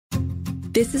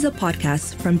This is a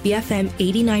podcast from BFM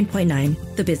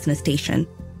 89.9, the business station.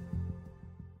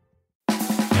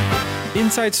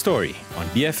 Inside Story on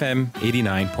BFM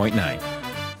 89.9.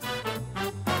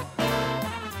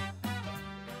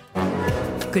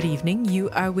 Good evening. You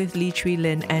are with Lee Chui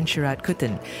Lin and Sharad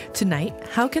Kuttan. Tonight,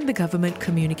 how can the government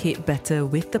communicate better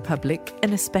with the public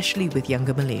and especially with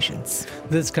younger Malaysians?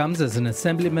 This comes as an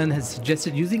assemblyman has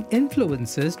suggested using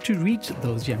influencers to reach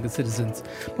those younger citizens.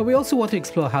 But we also want to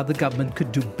explore how the government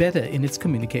could do better in its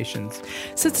communications.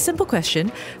 So it's a simple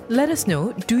question. Let us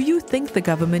know, do you think the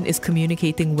government is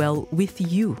communicating well with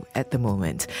you at the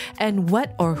moment? And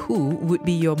what or who would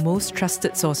be your most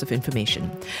trusted source of information?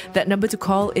 That number to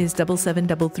call is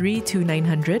 7733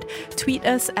 2900. Tweet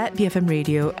us at BFM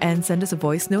Radio and send us a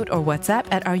voice note or WhatsApp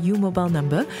at our U mobile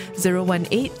number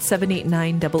 018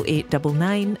 789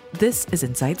 8899. This is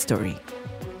Inside Story.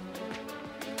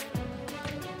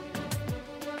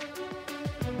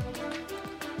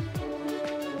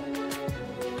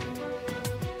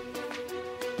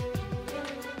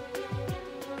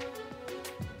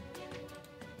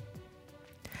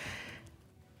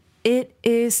 It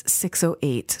is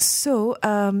 6:08. So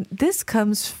this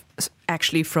comes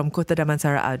actually from Kota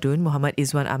Damansara Adun, Muhammad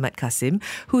Izwan Ahmad Kasim,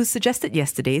 who suggested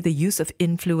yesterday the use of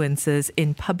influencers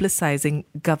in publicizing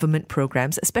government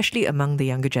programs, especially among the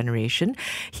younger generation.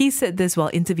 He said this while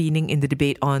intervening in the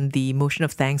debate on the motion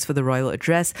of thanks for the royal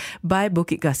address by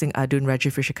Bukit Gasing Adun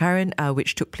Rajiv Rishikaran,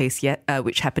 which took place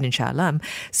which happened in Shah Alam.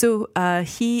 So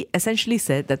he essentially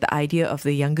said that the idea of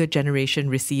the younger generation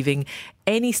receiving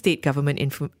any state government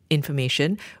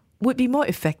information would be more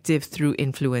effective through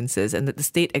influencers, and that the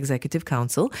State Executive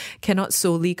Council cannot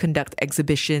solely conduct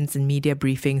exhibitions and media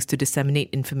briefings to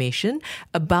disseminate information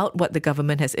about what the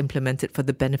government has implemented for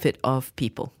the benefit of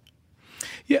people.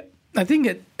 Yeah, I think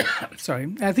at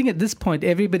this point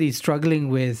everybody's struggling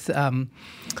with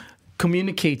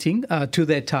communicating to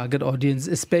their target audience,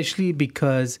 especially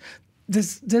because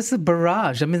there's a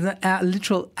barrage. I mean, a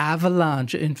literal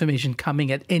avalanche of information coming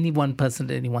at any one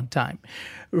person at any one time,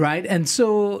 right? And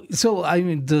so I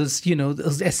mean, those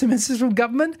SMSs from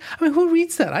government. I mean, who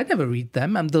reads that? I never read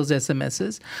them. Those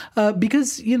SMSs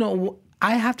because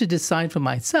I have to decide for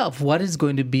myself what is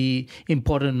going to be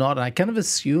important or not. I kind of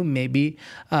assume maybe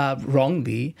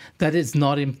wrongly that it's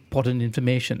not important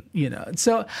information,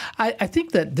 So I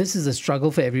think that this is a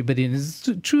struggle for everybody, and it's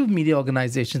true of media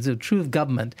organizations, it's true of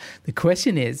government. The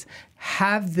question is,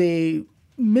 have they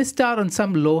missed out on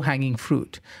some low-hanging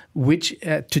fruit, which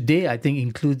today I think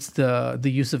includes the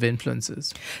use of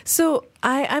influencers? So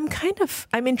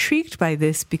I'm intrigued by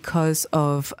this because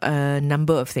of a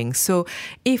number of things. So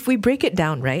if we break it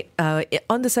down, right,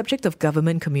 on the subject of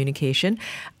government communication,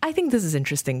 I think this is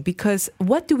interesting because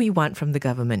what do we want from the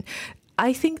government?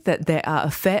 I think that there are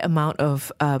a fair amount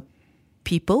of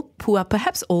people who are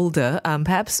perhaps older,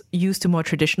 perhaps used to more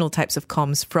traditional types of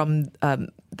comms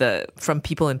from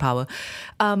people in power,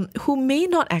 who may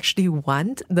not actually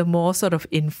want the more sort of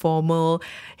informal,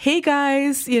 hey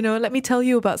guys, let me tell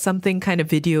you about something kind of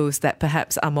videos that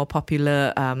perhaps are more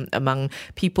popular among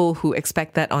people who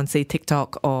expect that on, say,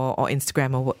 TikTok or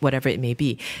Instagram or whatever it may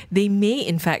be. They may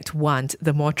in fact want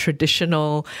the more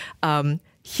traditional,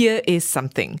 here is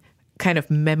something kind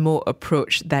of memo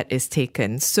approach that is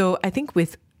taken. So I think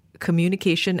with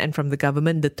communication and from the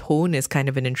government, the tone is kind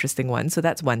of an interesting one. So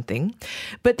that's one thing.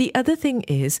 But the other thing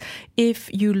is, if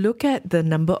you look at the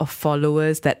number of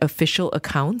followers that official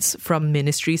accounts from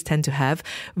ministries tend to have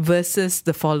versus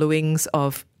the followings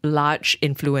of large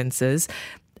influencers,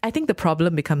 I think the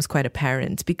problem becomes quite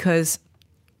apparent because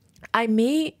I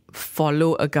may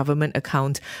follow a government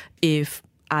account if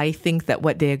I think that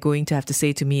what they're going to have to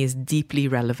say to me is deeply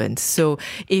relevant. So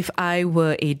if I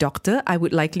were a doctor, I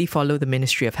would likely follow the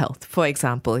Ministry of Health. For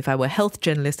example, if I were a health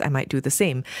journalist, I might do the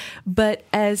same. But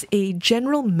as a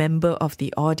general member of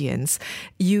the audience,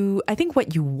 I think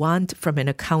what you want from an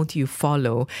account you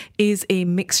follow is a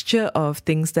mixture of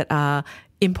things that are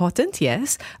important,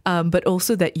 yes, but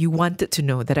also that you wanted to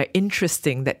know, that are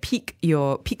interesting, that pique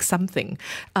something.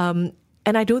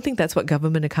 And I don't think that's what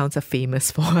government accounts are famous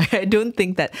for. I don't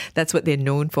think that that's what they're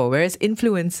known for. Whereas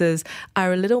influencers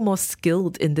are a little more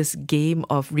skilled in this game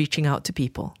of reaching out to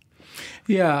people.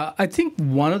 Yeah, I think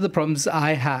one of the problems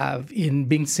I have in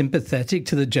being sympathetic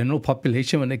to the general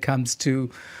population when it comes to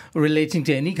relating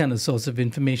to any kind of source of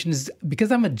information is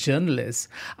because I'm a journalist,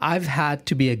 I've had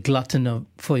to be a glutton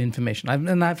for information.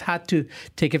 I've had to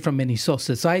take it from many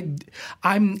sources. So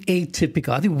I'm atypical.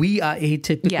 I think we are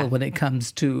atypical when it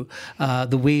comes to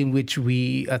the way in which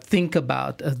we think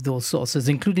about those sources,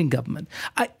 including government.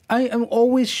 I am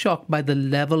always shocked by the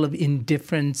level of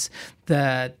indifference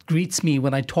that greets me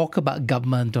when I talk about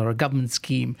government or a government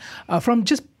scheme from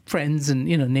just friends and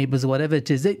neighbors or whatever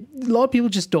it is. A lot of people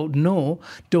just don't know,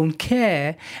 don't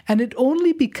care, and it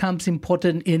only becomes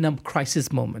important in a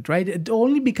crisis moment, right? It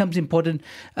only becomes important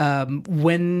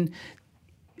when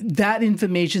that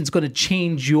information is going to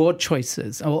change your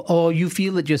choices, or you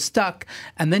feel that you're stuck,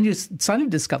 and then you suddenly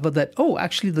discover that, oh,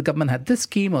 actually the government had this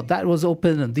scheme or that was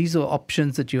open and these are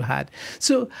options that you had.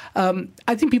 So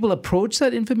I think people approach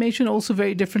that information also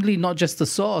very differently, not just the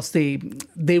source.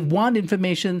 They want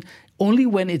information only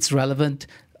when it's relevant.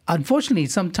 Unfortunately,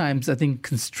 sometimes I think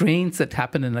constraints that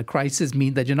happen in a crisis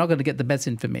mean that you're not going to get the best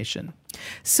information.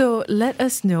 So let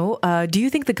us know, do you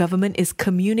think the government is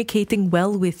communicating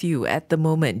well with you at the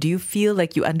moment? Do you feel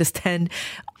like you understand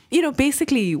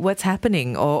basically what's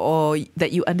happening, or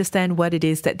that you understand what it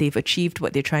is that they've achieved,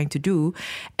 what they're trying to do,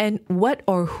 and what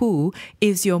or who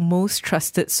is your most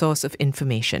trusted source of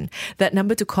information? That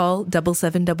number to call,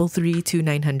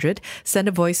 77332900, send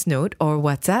a voice note or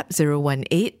WhatsApp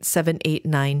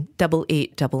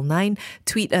 018-789-8899,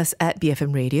 tweet us at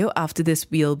BFM Radio. After this,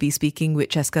 we'll be speaking with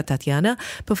Cheska Tatiana,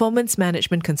 Performance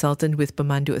Management Consultant with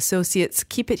Pemandu Associates.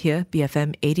 Keep it here,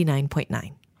 BFM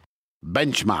 89.9.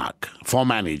 Benchmark for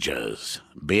managers,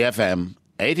 BFM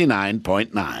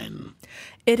 89.9.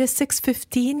 It is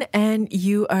 6:15 and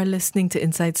you are listening to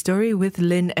Inside Story with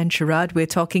Lynn and Sharad. We're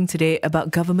talking today about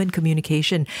government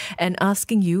communication and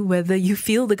asking you whether you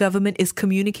feel the government is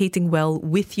communicating well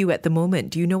with you at the moment.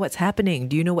 Do you know what's happening?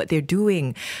 Do you know what they're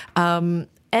doing?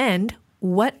 And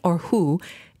what or who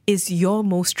is your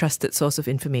most trusted source of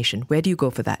information? Where do you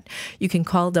go for that? You can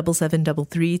call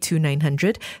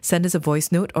 77332900, send us a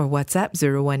voice note or WhatsApp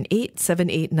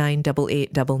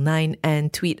 018-789-8899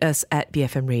 and tweet us at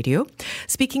BFM Radio.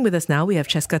 Speaking with us now, we have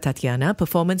Cheska Tatiana,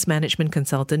 Performance Management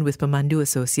Consultant with Pemandu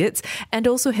Associates and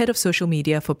also Head of Social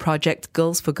Media for Project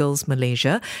Girls for Girls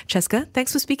Malaysia. Cheska,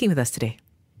 thanks for speaking with us today.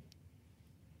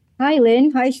 Hi,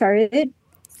 Lynn. Hi, Charlotte.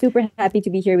 Super happy to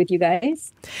be here with you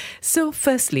guys. So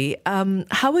firstly,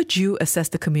 how would you assess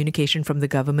the communication from the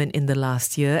government in the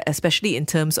last year, especially in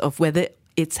terms of whether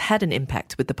it's had an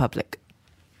impact with the public?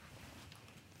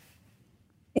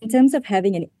 In terms of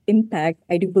having an impact,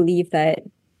 I do believe that,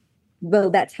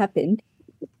 that's happened.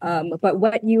 But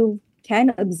what you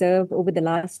can observe over the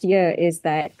last year is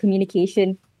that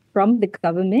communication from the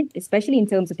government, especially in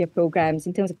terms of their programs,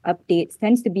 in terms of updates,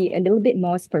 tends to be a little bit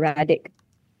more sporadic.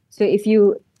 So if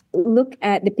you look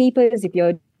at the papers, if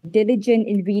you're diligent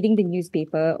in reading the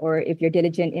newspaper, or if you're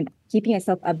diligent in keeping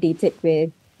yourself updated with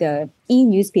the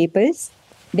e-newspapers,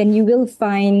 then you will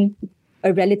find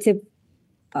a relatively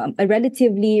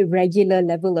regular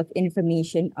level of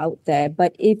information out there.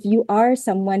 But if you are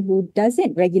someone who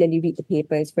doesn't regularly read the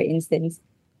papers, for instance,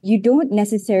 you don't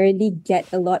necessarily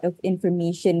get a lot of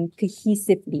information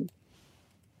cohesively.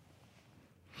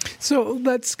 So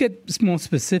let's get more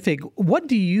specific. What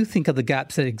do you think are the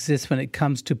gaps that exist when it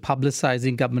comes to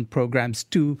publicizing government programs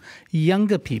to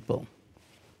younger people?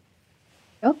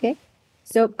 Okay.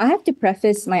 So I have to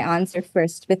preface my answer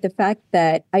first with the fact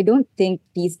that I don't think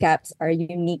these gaps are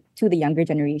unique to the younger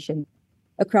generation.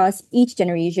 Across each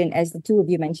generation, as the two of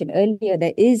you mentioned earlier,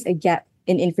 there is a gap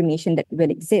in information that will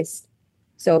exist.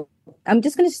 So I'm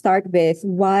just going to start with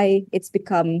why it's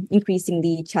become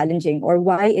increasingly challenging, or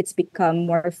why it's become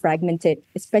more fragmented,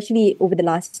 especially over the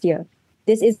last year.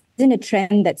 This isn't a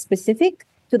trend that's specific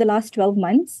to the last 12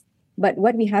 months, but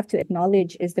what we have to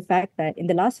acknowledge is the fact that in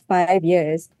the last 5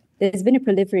 years, there's been a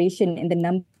proliferation in the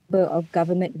number of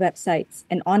government websites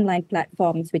and online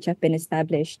platforms which have been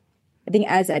established. I think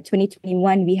as at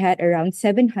 2021, we had around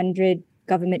 700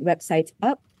 government websites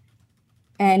up.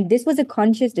 And this was a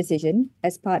conscious decision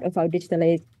as part of our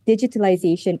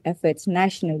digitalization efforts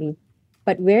nationally.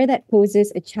 But where that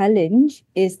poses a challenge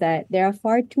is that there are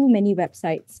far too many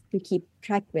websites to keep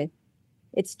track with.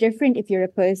 It's different if you're a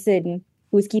person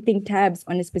who's keeping tabs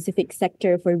on a specific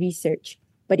sector for research.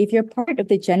 But if you're part of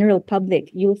the general public,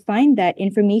 you'll find that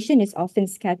information is often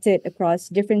scattered across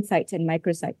different sites and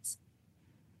microsites.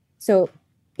 So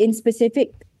in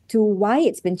specific to why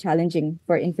it's been challenging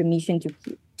for information to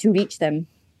reach them,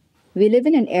 we live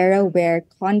in an era where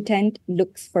content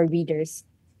looks for readers.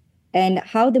 And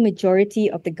how the majority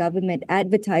of the government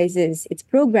advertises its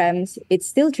programs, it's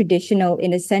still traditional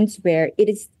in a sense where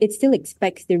it still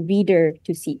expects the reader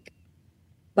to seek.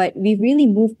 But we've really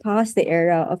moved past the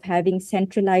era of having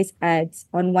centralized ads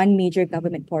on one major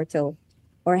government portal,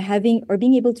 or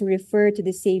being able to refer to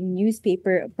the same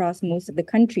newspaper across most of the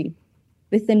country.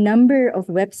 With the number of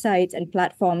websites and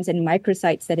platforms and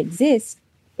microsites that exist,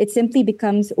 it simply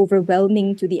becomes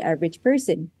overwhelming to the average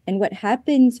person. And what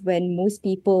happens when most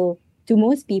people,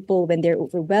 when they're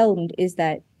overwhelmed, is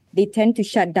that they tend to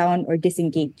shut down or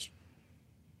disengage.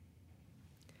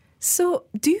 So,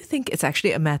 do you think it's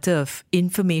actually a matter of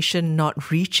information not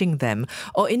reaching them,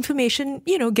 or information,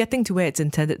 getting to where it's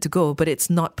intended to go, but it's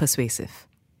not persuasive?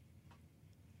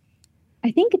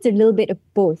 I think it's a little bit of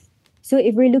both. So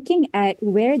if we're looking at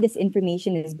where this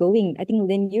information is going, I think,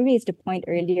 Lynn, you raised a point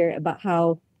earlier about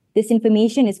how this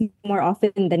information is more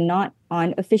often than not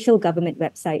on official government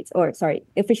websites,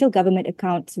 official government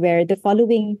accounts where the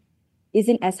following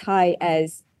isn't as high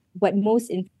as what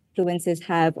most influencers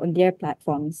have on their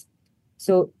platforms.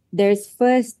 So there's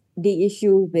first the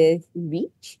issue with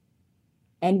reach.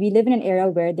 And we live in an era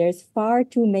where there's far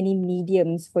too many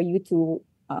mediums for you to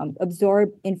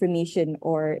absorb information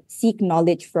or seek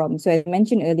knowledge from. So I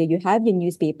mentioned earlier, you have your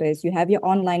newspapers, you have your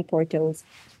online portals,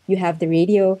 you have the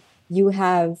radio, you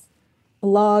have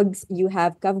blogs, you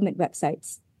have government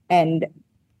websites. And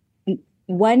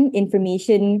one,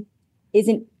 information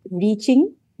isn't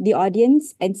reaching the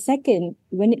audience. And second,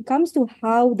 when it comes to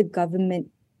how the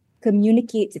government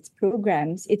communicates its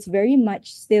programs, it's very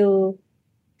much still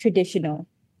traditional.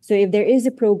 So if there is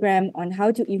a program on how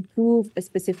to improve a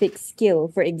specific skill,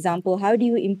 for example, how do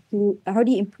you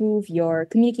improve your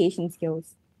communication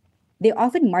skills? They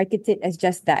often market it as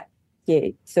just that.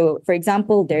 Okay. So for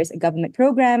example, there's a government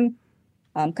program,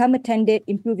 come attend it,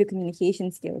 improve your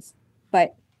communication skills.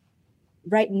 But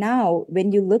right now,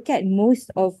 when you look at most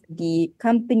of the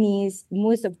companies,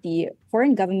 most of the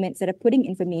foreign governments that are putting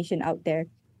information out there,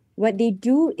 what they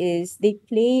do is they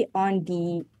play on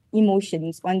the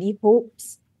emotions, on the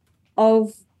hopes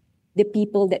of the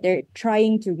people that they're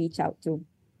trying to reach out to.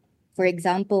 For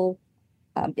example,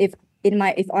 if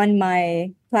on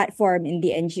my platform in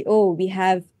the NGO, we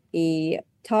have a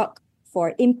talk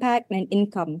for impact and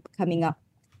income coming up.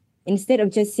 Instead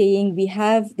of just saying we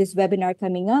have this webinar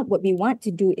coming up, what we want to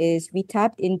do is we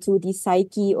tap into the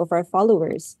psyche of our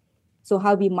followers. So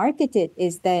how we market it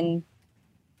is then,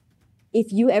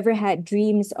 if you ever had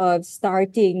dreams of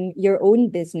starting your own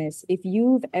business, if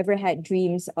you've ever had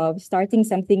dreams of starting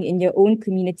something in your own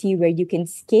community where you can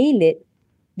scale it,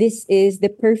 this is the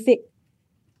perfect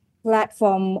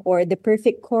platform or the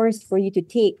perfect course for you to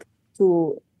take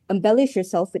to embellish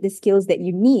yourself with the skills that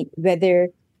you need, whether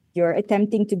you're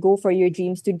attempting to go for your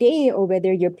dreams today or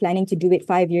whether you're planning to do it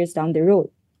 5 years down the road.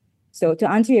 So to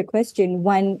answer your question,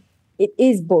 one, it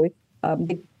is both.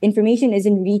 The information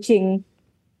isn't reaching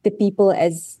the people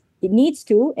as it needs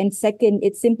to. And second,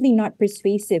 it's simply not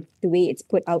persuasive the way it's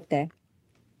put out there.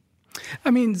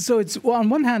 I mean, so it's on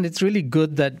one hand, it's really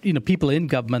good that people in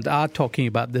government are talking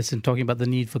about this and talking about the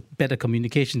need for better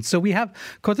communication. So we have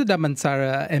Kota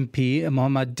Damansara MP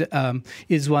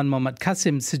Izwan Muhammad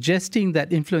Kasim suggesting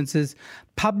that influencers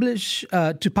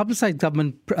to publicize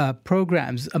government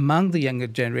programs among the younger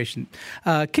generation.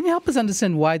 Can you help us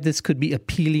understand why this could be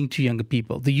appealing to younger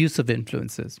people, the use of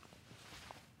influencers?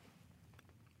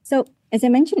 So, as I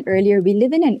mentioned earlier, we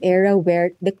live in an era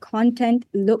where the content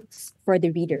looks for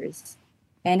the readers.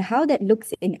 And how that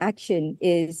looks in action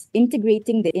is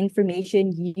integrating the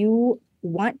information you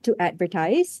want to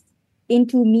advertise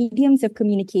into mediums of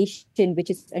communication, which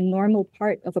is a normal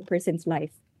part of a person's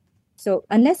life. So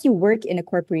unless you work in a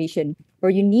corporation or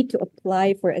you need to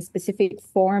apply for a specific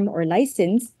form or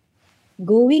license,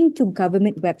 going to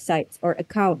government websites or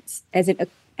accounts as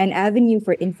an avenue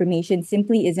for information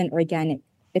simply isn't organic.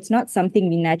 It's not something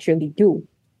we naturally do.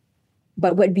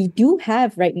 But what we do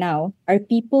have right now are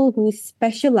people who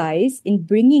specialize in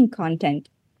bringing content,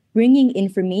 bringing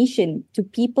information to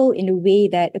people in a way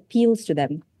that appeals to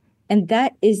them. And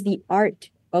that is the art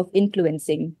of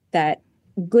influencing that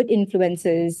good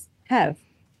influencers have.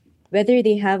 Whether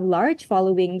they have large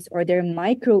followings or they're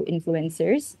micro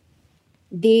influencers,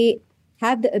 they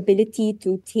have the ability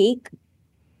to take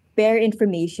bare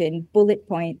information, bullet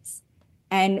points,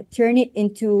 and turn it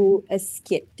into a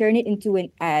skit, turn it into an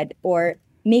ad, or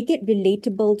make it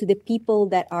relatable to the people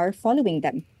that are following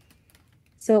them.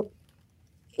 So,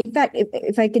 in fact,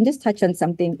 if I can just touch on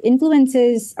something,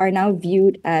 influencers are now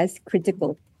viewed as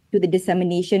critical to the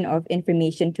dissemination of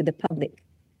information to the public.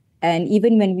 And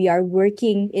even when we are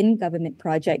working in government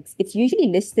projects, it's usually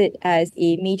listed as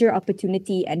a major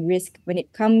opportunity and risk when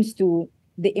it comes to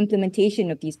the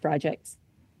implementation of these projects.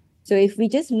 So if we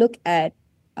just look at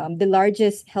the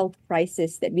largest health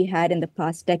crisis that we had in the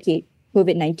past decade,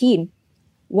 COVID-19,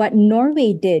 what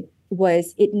Norway did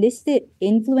was it listed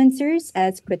influencers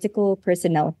as critical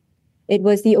personnel. It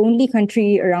was the only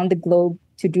country around the globe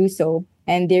to do so,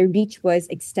 and their reach was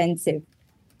extensive.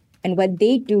 And what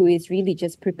they do is really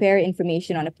just prepare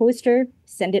information on a poster,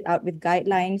 send it out with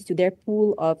guidelines to their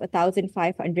pool of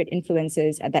 1,500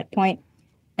 influencers at that point.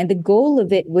 And the goal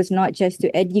of it was not just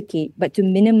to educate, but to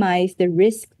minimize the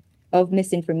risk of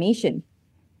misinformation.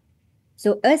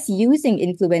 So us using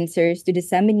influencers to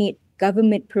disseminate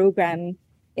government program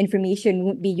information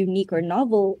won't be unique or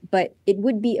novel, but it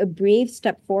would be a brave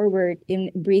step forward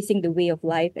in embracing the way of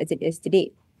life as it is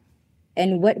today.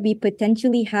 And what we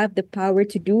potentially have the power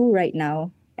to do right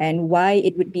now, and why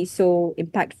it would be so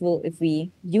impactful if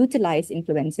we utilize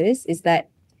influencers, is that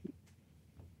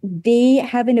they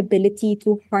have an ability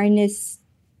to harness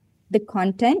the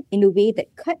content in a way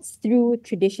that cuts through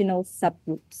traditional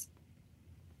subgroups.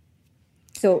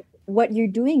 So what you're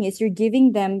doing is you're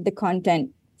giving them the content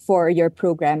for your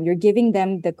program, you're giving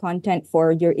them the content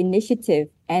for your initiative,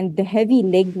 and the heavy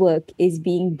legwork is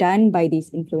being done by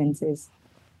these influencers.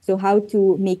 So how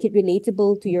to make it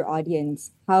relatable to your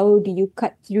audience? How do you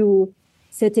cut through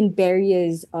certain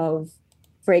barriers of,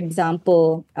 for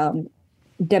example,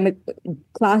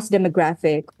 class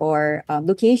demographic or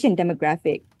location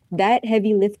demographic? That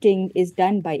heavy lifting is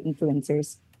done by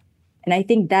influencers. And I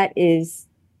think that is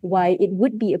why it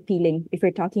would be appealing if we're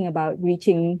talking about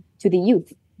reaching to the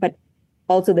youth, but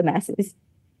also the masses.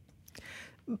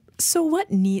 So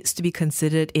what needs to be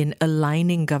considered in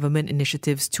aligning government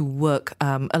initiatives to work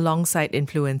alongside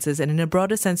influencers and in a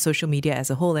broader sense, social media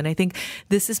as a whole? And I think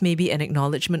this is maybe an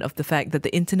acknowledgement of the fact that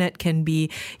the internet can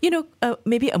be,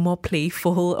 maybe a more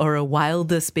playful or a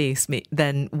wilder space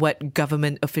than what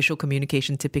government official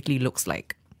communication typically looks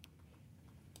like.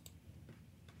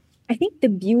 I think the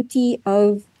beauty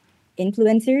of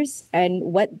influencers and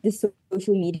what the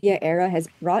social media era has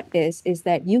brought is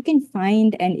that you can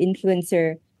find an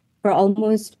influencer for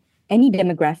almost any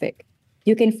demographic.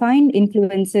 You can find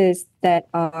influencers that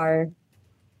are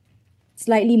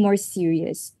slightly more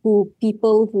serious,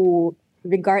 people who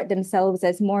regard themselves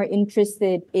as more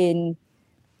interested in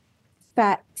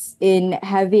facts, in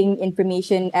having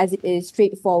information as it is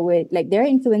straightforward. Like there are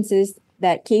influencers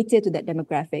that cater to that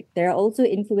demographic. There are also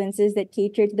influencers that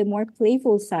cater to the more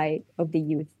playful side of the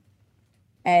youth.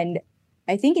 And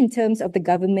I think in terms of the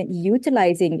government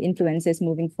utilizing influencers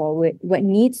moving forward, what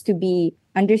needs to be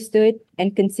understood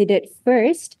and considered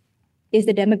first is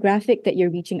the demographic that you're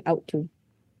reaching out to.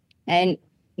 And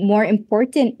more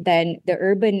important than the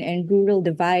urban and rural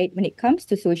divide when it comes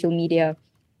to social media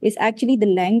is actually the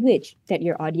language that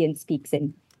your audience speaks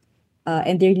in.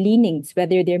 And their leanings,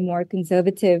 whether they're more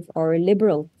conservative or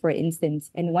liberal, for instance.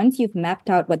 And once you've mapped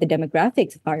out what the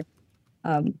demographics are,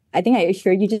 I think I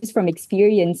assure you just from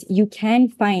experience, you can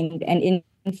find an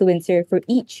influencer for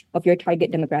each of your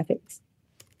target demographics.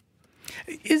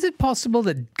 Is it possible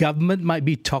that government might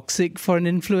be toxic for an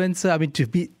influencer? I mean,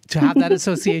 to have that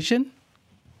association?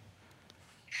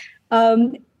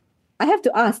 I have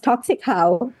to ask, toxic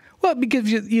how? Well, because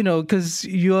because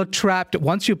you're trapped.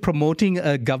 Once you're promoting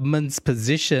a government's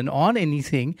position on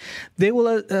anything, they will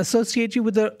associate you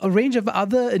with a range of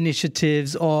other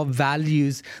initiatives or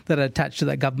values that are attached to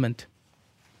that government.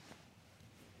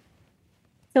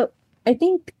 So I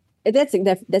think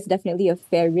that's definitely a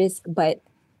fair risk, but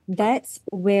that's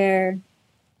where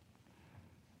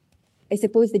I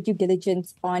suppose the due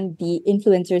diligence on the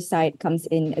influencer side comes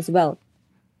in as well.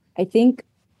 I think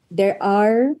there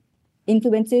are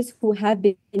influencers who have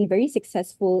been very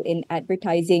successful in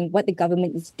advertising what the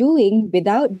government is doing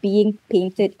without being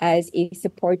painted as a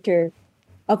supporter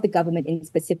of the government in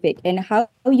specific. And how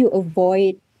you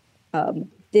avoid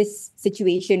this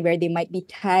situation where they might be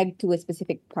tagged to a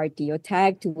specific party or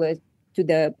tagged to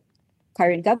the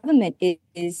current government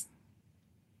is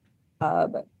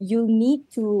you need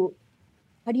to,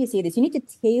 how do you say this? You need to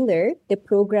tailor the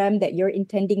program that you're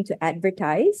intending to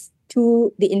advertise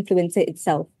to the influencer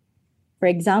itself. For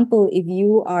example, if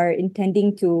you are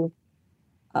intending to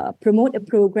promote a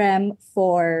program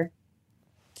for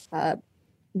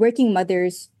working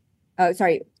mothers,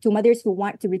 to mothers who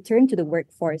want to return to the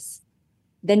workforce,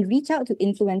 then reach out to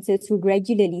influencers who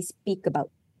regularly speak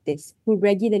about this, who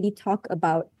regularly talk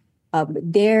about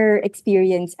their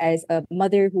experience as a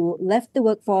mother who left the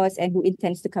workforce and who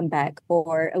intends to come back,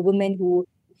 or a woman who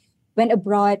went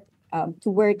abroad to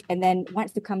work and then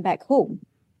wants to come back home.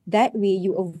 That way,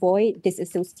 you avoid this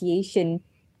association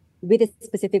with a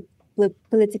specific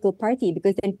political party,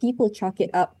 because then people chalk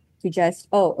it up to just,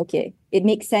 oh, okay, it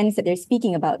makes sense that they're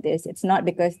speaking about this. It's not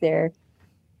because they're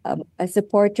a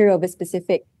supporter of a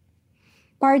specific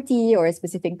party or a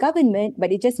specific government,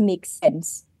 but it just makes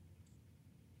sense.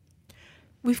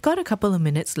 We've got a couple of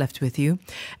minutes left with you.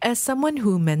 As someone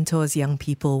who mentors young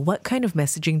people, what kind of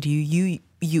messaging do you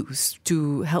use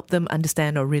to help them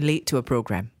understand or relate to a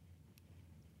program?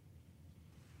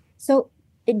 So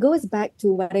it goes back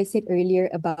to what I said earlier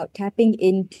about tapping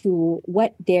into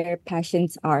what their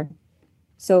passions are.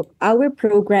 So our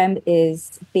program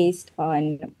is based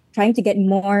on trying to get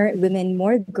more women,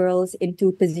 more girls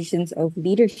into positions of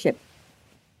leadership.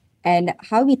 And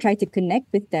how we try to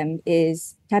connect with them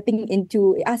is tapping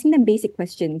into asking them basic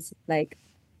questions like,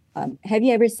 have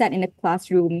you ever sat in a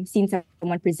classroom, seen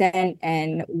someone present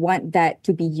and want that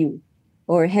to be you?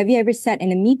 Or have you ever sat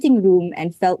in a meeting room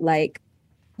and felt like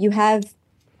you have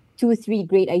 2 or 3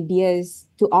 great ideas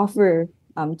to offer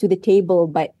to the table,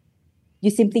 but you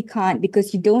simply can't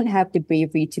because you don't have the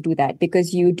bravery to do that,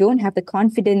 because you don't have the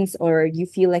confidence or you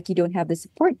feel like you don't have the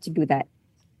support to do that.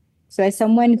 So as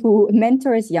someone who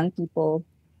mentors young people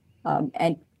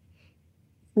and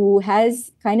who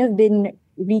has kind of been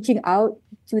reaching out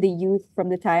to the youth from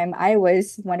the time I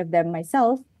was one of them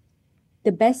myself,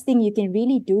 the best thing you can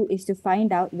really do is to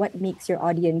find out what makes your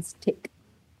audience tick.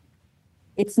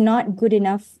 It's not good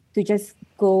enough to just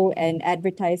go and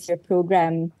advertise your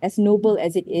program, as noble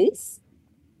as it is,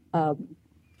 as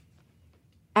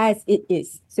it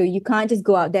is. So you can't just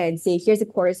go out there and say, here's a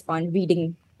course on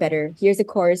reading better. Here's a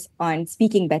course on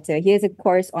speaking better. Here's a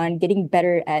course on getting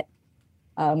better at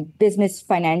business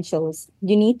financials.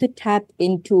 You need to tap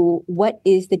into what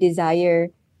is the desire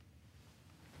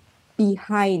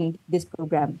behind this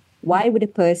program. Why would a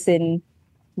person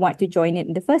want to join it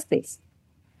in the first place?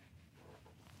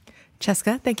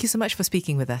 Cheska, thank you so much for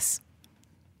speaking with us.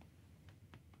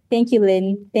 Thank you,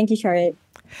 Lynn. Thank you, Charlotte.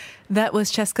 That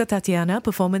was Cheska Tatiana,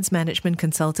 Performance Management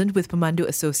Consultant with Pemandu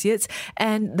Associates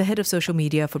and the Head of Social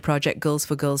Media for Project Girls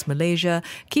for Girls Malaysia.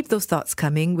 Keep those thoughts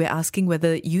coming. We're asking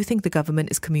whether you think the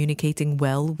government is communicating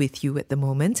well with you at the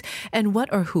moment and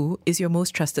what or who is your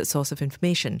most trusted source of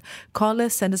information. Call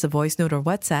us, send us a voice note or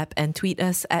WhatsApp and tweet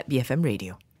us at BFM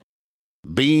Radio.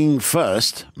 Being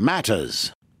first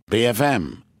matters.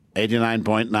 BFM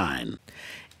 89.9.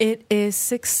 It is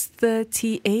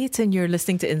 6:38 and you're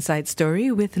listening to Inside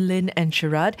Story with Lynn and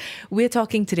Sharad. We're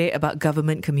talking today about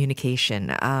government communication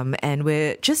and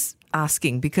we're just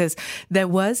asking because there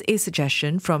was a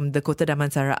suggestion from the Kota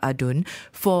Damansara Adun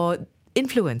for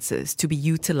influencers to be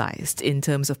utilized in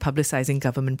terms of publicizing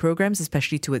government programs,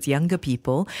 especially towards younger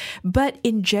people. But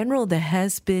in general, there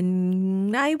has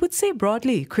been, I would say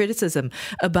broadly, criticism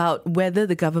about whether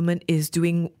the government is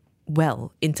doing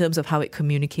well in terms of how it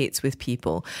communicates with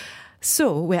people.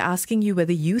 So we're asking you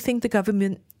whether you think the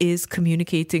government is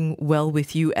communicating well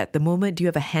with you at the moment. Do you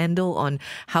have a handle on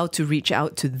how to reach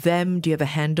out to them? Do you have a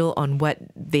handle on what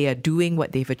they are doing,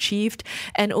 what they've achieved?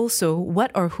 And also,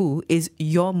 what or who is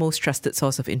your most trusted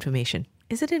source of information?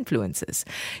 Is it influencers?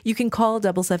 You can call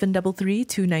 7733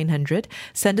 2900,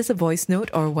 send us a voice note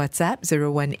or WhatsApp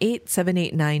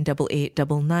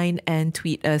 018-789-8899 and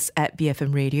tweet us at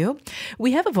BFM Radio.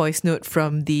 We have a voice note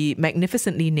from the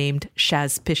magnificently named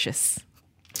Shaz Pishus.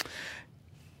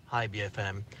 Hi,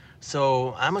 BFM.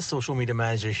 So I'm a social media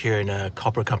manager here in a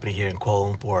corporate company here in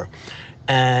Kuala Lumpur.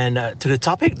 And to the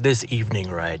topic this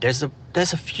evening, right, there's a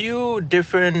few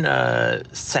different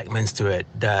segments to it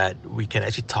that we can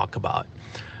actually talk about.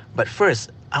 But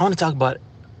first, I want to talk about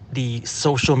the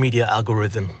social media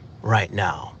algorithm right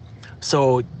now.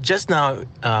 So just now,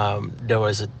 there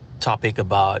was a topic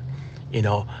about,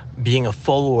 being a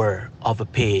follower of a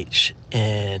page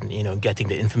and, getting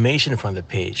the information from the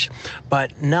page.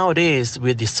 But nowadays,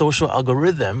 with the social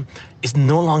algorithm, it's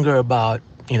no longer about,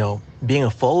 being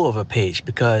a follower of a page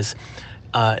because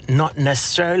not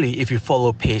necessarily if you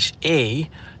follow page A,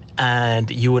 and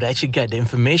you would actually get the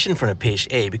information from the page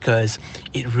A because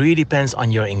it really depends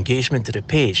on your engagement to the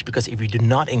page. Because if you do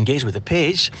not engage with the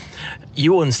page,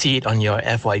 you won't see it on your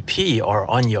FYP or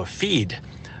on your feed.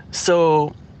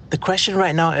 So the question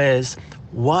right now is,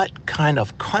 what kind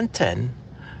of content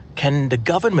can the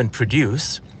government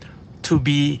produce to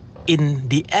be in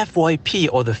the FYP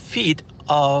or the feed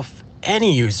of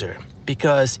any user?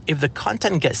 Because if the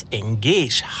content gets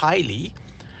engaged highly,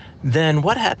 then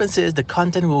what happens is the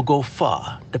content will go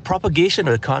far. The propagation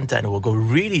of the content will go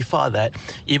really far that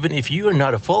even if you are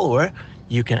not a follower,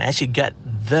 you can actually get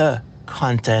the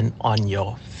content on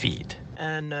your feed.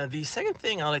 And the second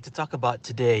thing I'd like to talk about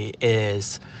today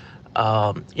is,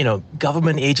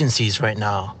 government agencies right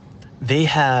now. They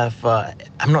have,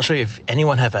 I'm not sure if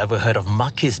anyone have ever heard of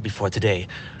Makis before today,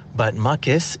 but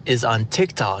Makis is on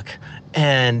TikTok.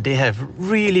 And they have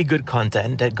really good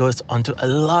content that goes onto a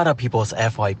lot of people's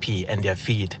FYP and their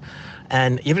feed.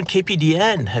 And even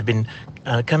KPDN have been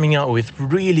coming out with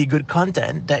really good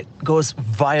content that goes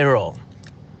viral.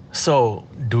 So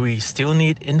do we still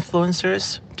need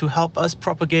influencers to help us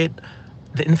propagate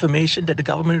the information that the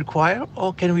government require?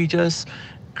 Or can we just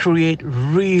create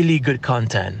really good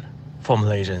content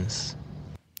formulations.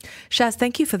 Shaz,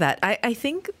 thank you for that. I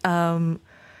think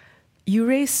you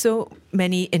raised so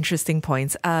many interesting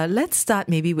points. Let's start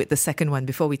maybe with the second one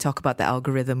before we talk about the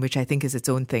algorithm, which I think is its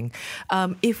own thing.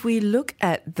 If we look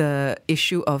at the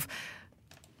issue of,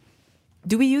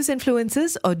 do we use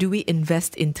influencers or do we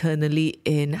invest internally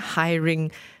in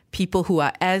hiring people who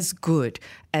are as good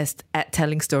at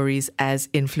telling stories as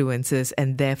influencers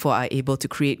and therefore are able to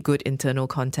create good internal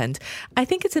content? I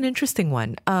think it's an interesting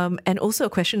one. And also a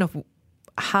question of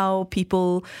how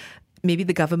people, maybe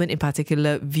the government in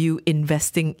particular, view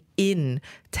investing in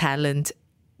talent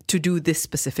to do this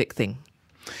specific thing.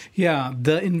 Yeah,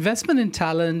 the investment in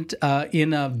talent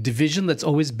in a division that's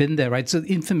always been there, right? So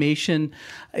information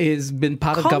has been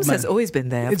part of government. Has always been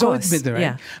there. It's always been there, right?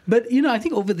 Yeah. But, I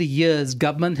think over the years,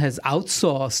 government has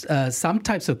outsourced some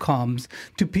types of comms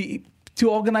to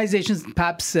organizations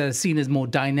perhaps seen as more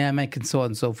dynamic and so on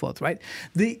and so forth, right?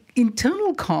 The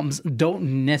internal comms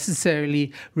don't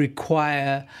necessarily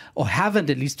require, or haven't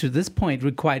at least to this point,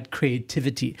 required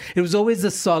creativity. It was always the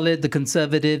solid, the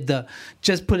conservative, the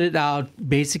just put it out,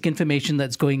 basic information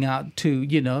that's going out to,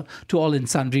 to all and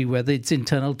sundry, whether it's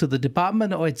internal to the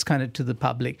department or it's kind of to the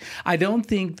public. I don't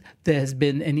think there has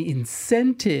been any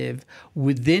incentive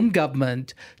within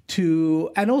government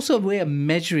and also a way of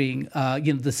measuring,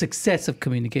 the success of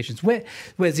communications.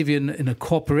 Whereas if you're in a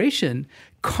corporation,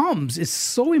 comms is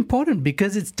so important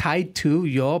because it's tied to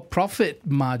your profit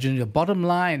margin, your bottom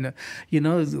line,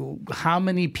 how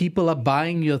many people are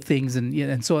buying your things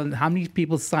and so on, how many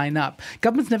people sign up.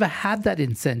 Government's never had that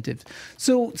incentive.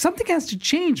 So something has to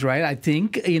change, right? I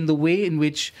think in the way in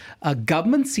which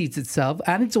government sees itself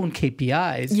and its own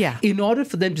KPIs in order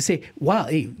for them to say, wow,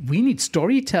 hey, we need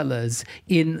storytellers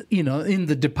in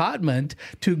the department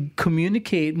to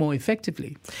communicate more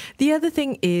effectively. The other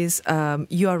thing is,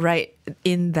 you are right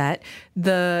in that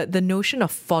the notion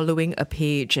of following a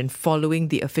page and following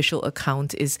the official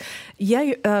account is,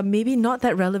 maybe not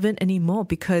that relevant anymore,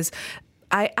 because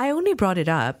I only brought it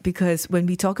up because when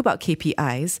we talk about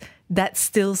KPIs, that's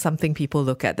still something people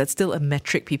look at. That's still a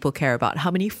metric people care about.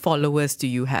 How many followers do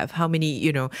you have? How many,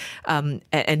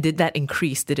 and did that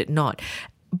increase? Did it not?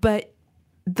 But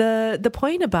the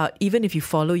point about even if you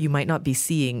follow, you might not be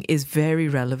seeing is very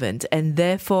relevant. And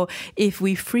therefore, if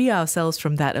we free ourselves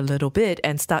from that a little bit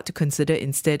and start to consider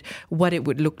instead what it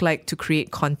would look like to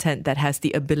create content that has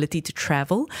the ability to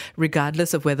travel,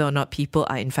 regardless of whether or not people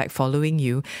are in fact following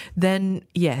you, then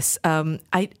yes,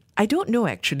 I don't know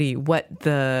actually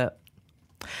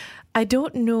I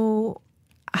don't know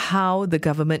how the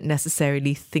government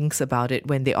necessarily thinks about it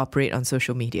when they operate on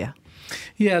social media.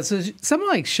 Yeah, so someone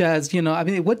like Shaz,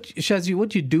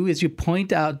 what you do is you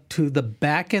point out to the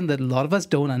back end that a lot of us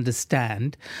don't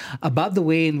understand about the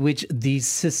way in which these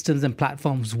systems and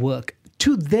platforms work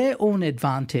to their own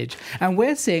advantage. And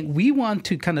we're saying we want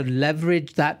to kind of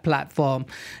leverage that platform,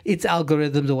 its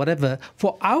algorithms or whatever,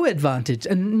 for our advantage.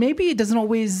 And maybe it doesn't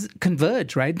always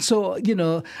converge, right? So,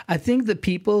 I think the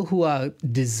people who are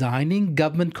designing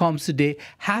government comms today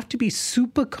have to be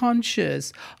super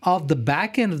conscious of the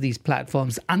back end of these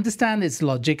platforms, understand its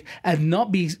logic, and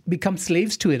not become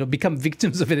slaves to it or become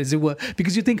victims of it, as it were,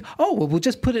 because you think, we'll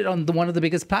just put it on one of the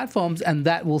biggest platforms and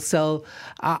that will sell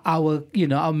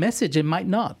our message. It might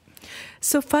not.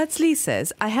 So Fadzli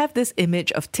says, I have this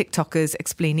image of TikTokers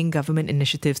explaining government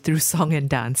initiatives through song and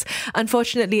dance.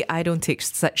 Unfortunately, I don't take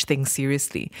such things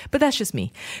seriously. But that's just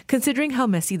me. Considering how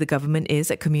messy the government is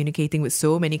at communicating with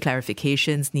so many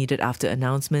clarifications needed after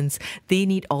announcements, they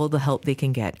need all the help they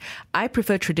can get. I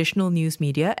prefer traditional news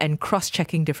media and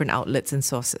cross-checking different outlets and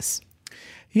sources.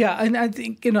 Yeah, and I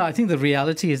think, the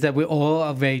reality is that we all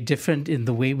are very different in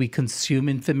the way we consume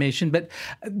information, but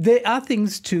there are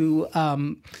things to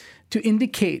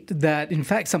indicate that, in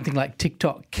fact, something like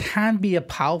TikTok can be a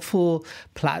powerful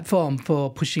platform for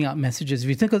pushing out messages. If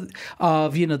you think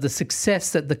of the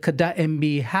success that the Kedah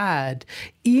MB had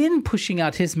in pushing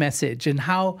out his message and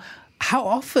how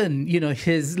often,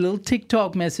 his little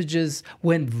TikTok messages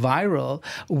went viral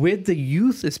with the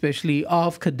youth, especially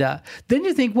of Kedah, then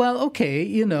you think, well,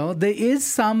 okay, there is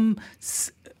some,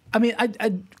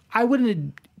 I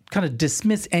wouldn't kind of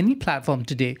dismiss any platform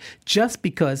today just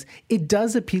because it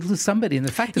does appeal to somebody. And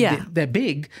the fact that they're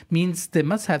big means they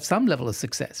must have some level of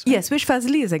success. Right? Yes, which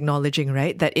Fadzli is acknowledging,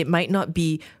 right? That it might not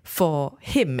be for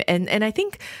him. And I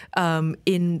think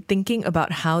in thinking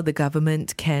about how the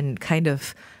government can kind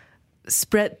of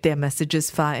spread their messages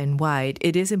far and wide,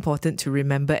 it is important to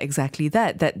remember exactly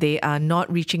that they are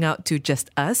not reaching out to just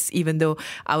us, even though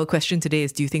our question today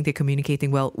is, do you think they're communicating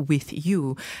well with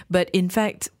you? But in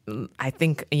fact, I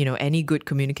think, any good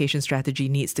communication strategy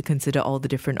needs to consider all the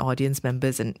different audience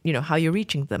members and, how you're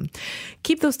reaching them.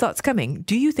 Keep those thoughts coming.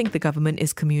 Do you think the government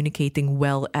is communicating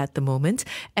well at the moment?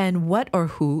 And what or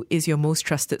who is your most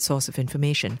trusted source of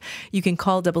information? You can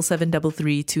call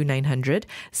 7733 2900,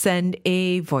 send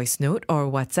a voice note or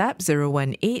WhatsApp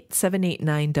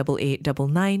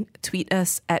 018-789-8899, tweet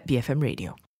us at BFM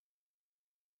Radio.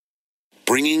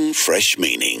 Bringing fresh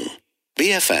meaning.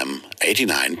 BFM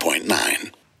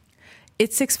 89.9.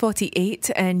 It's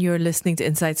 6:48 and you're listening to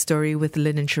Inside Story with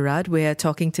Lynn and Sharad. We're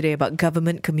talking today about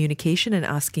government communication and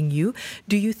asking you,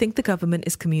 do you think the government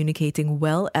is communicating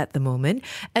well at the moment?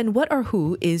 And what or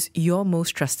who is your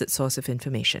most trusted source of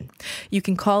information? You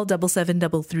can call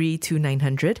 7733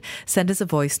 2900, send us a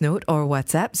voice note or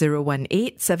WhatsApp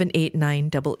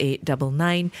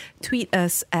 018-789-8899, tweet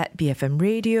us at BFM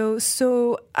Radio.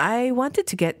 So I wanted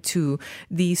to get to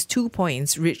these 2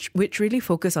 points which really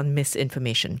focus on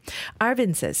misinformation.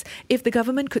 Arvind says, if the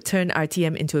government could turn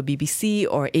RTM into a BBC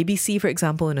or ABC, for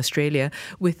example, in Australia,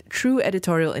 with true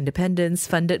editorial independence,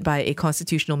 funded by a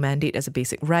constitutional mandate as a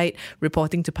basic right,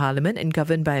 reporting to Parliament and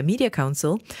governed by a media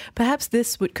council, perhaps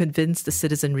this would convince the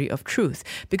citizenry of truth.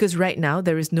 Because right now,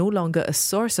 there is no longer a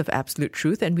source of absolute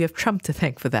truth, and we have Trump to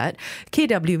thank for that.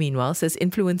 KW, meanwhile, says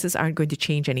influencers aren't going to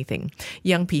change anything.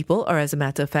 Young people, or as a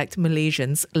matter of fact,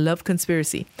 Malaysians, love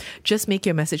conspiracy. Just make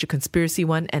your message a conspiracy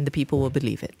one and the people will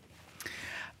believe it.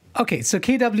 Okay, so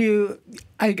KW,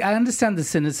 I understand the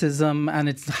cynicism, and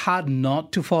it's hard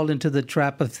not to fall into the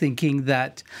trap of thinking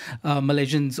that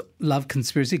Malaysians love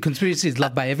conspiracy. Conspiracy is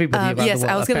loved by everybody around the world. Yes,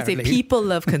 I was going to say people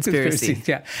love conspiracy.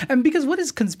 Yeah, and because what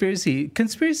is conspiracy?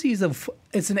 Conspiracy is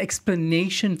it's an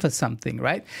explanation for something,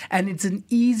 right? And it's an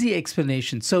easy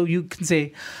explanation. So you can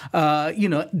say,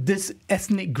 this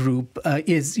ethnic group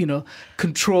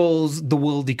controls the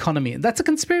world economy. That's a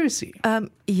conspiracy.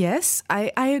 Yes,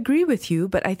 I agree with you,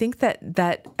 but I think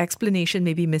that explanation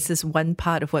maybe misses one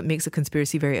part of what makes a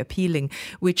conspiracy very appealing,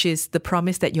 which is the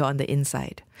promise that you're on the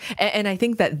inside. And I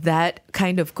think that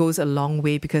kind of goes a long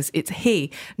way because it's, hey,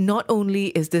 not only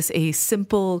is this a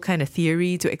simple kind of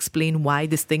theory to explain why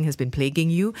this thing has been plaguing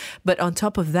you, but on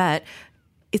top of that,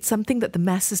 it's something that the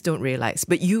masses don't realize,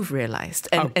 but you've realized.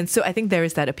 And so I think there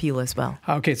is that appeal as well.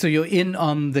 Okay, so you're in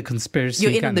on the conspiracy.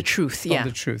 You're in on the truth, yeah. On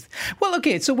the truth. Well,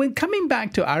 okay, so when coming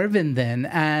back to Arvind then,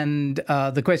 and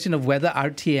the question of whether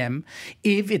RTM,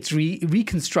 if it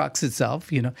reconstructs itself,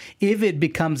 if it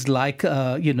becomes like,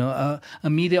 a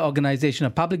media organization, a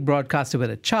public broadcaster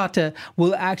with a charter,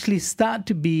 will actually start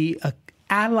to be a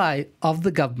ally of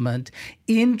the government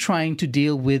in trying to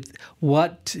deal with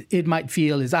what it might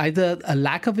feel is either a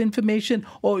lack of information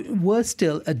or, worse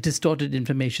still, a distorted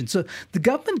information. So the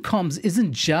government comms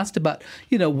isn't just about,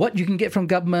 what you can get from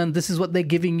government, this is what they're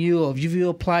giving you, or if you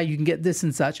apply, you can get this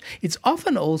and such. It's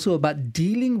often also about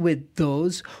dealing with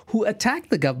those who attack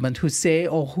the government, who say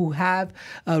or who have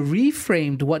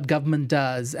reframed what government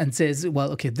does and says,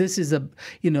 well, okay, this is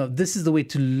the way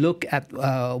to look at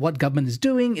what government is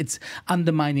doing. It's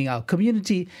undermining our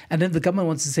community. And then the government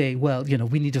wants to say, well,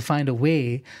 we need to find a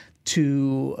way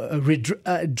to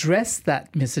address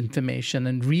that misinformation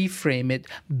and reframe it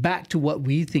back to what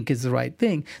we think is the right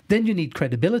thing. Then you need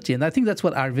credibility. And I think that's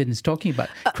what Arvind is talking about.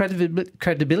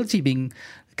 Credibility being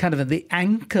kind of the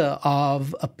anchor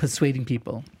of persuading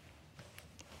people.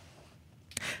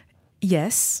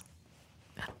 Yes.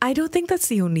 I don't think that's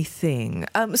the only thing.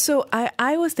 So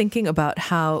I was thinking about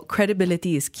how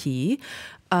credibility is key.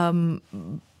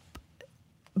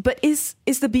 But is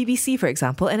the BBC, for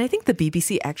example, and I think the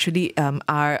BBC actually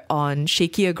are on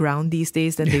shakier ground these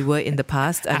days than they were in the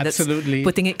past. And Absolutely. That's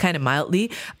putting it kind of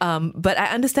mildly. But I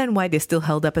understand why they're still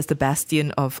held up as the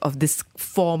bastion of this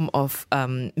form of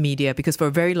media, because for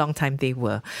a very long time they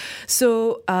were.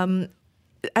 So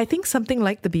I think something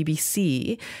like the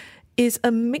BBC is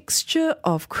a mixture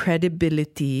of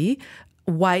credibility,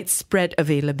 widespread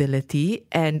availability,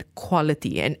 and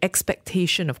quality, and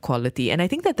expectation of quality. And I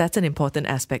think that's an important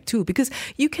aspect too, because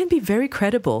you can be very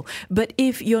credible, but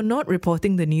if you're not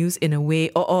reporting the news in a way,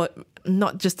 or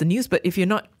not just the news, but if you're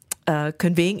not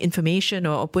conveying information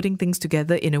or putting things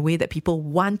together in a way that people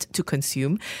want to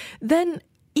consume, then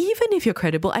even if you're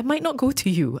credible, I might not go to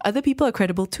you. Other people are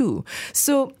credible too.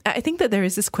 So I think that there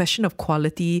is this question of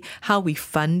quality, how we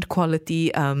fund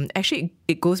quality. Actually,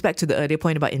 it goes back to the earlier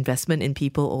point about investment in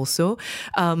people also.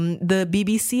 The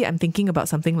BBC, I'm thinking about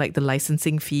something like the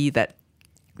licensing fee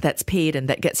that's paid and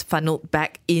that gets funneled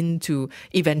back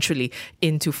eventually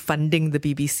into funding the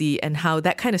BBC, and how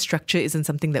that kind of structure isn't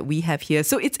something that we have here.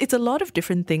 So it's a lot of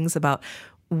different things about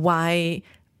why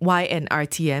an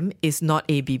RTM is not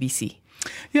a BBC.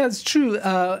 Yeah, it's true.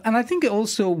 And I think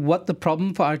also what the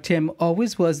problem for RTM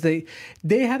always was, they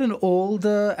had an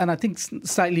older and I think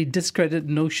slightly discredited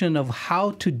notion of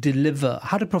how to deliver,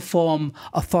 how to perform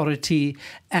authority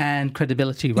and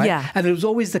credibility, right? Yeah. And there was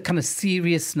always the kind of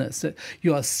seriousness.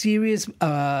 You're a serious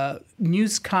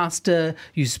newscaster,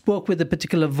 you spoke with a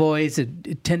particular voice,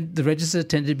 the register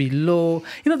tended to be low.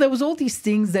 There was all these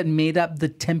things that made up the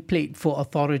template for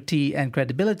authority and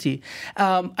credibility.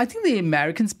 I think the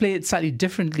Americans play it slightly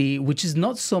differently, which is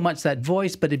not so much that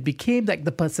voice, but it became like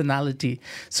the personality.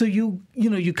 So you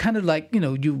kind of like,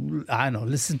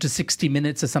 listen to 60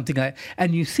 Minutes or something like that,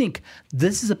 and you think,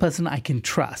 this is a person I can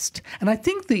trust. And I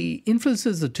think the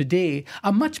influencers of today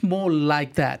are much more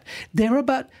like that. They're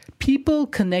about people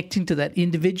connecting to that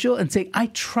individual and saying, I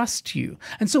trust you.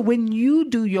 And so when you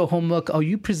do your homework or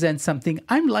you present something,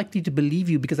 I'm likely to believe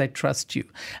you because I trust you.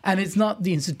 And it's not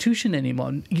the institution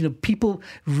anymore. People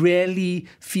rarely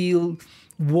feel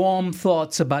warm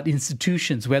thoughts about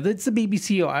institutions, whether it's the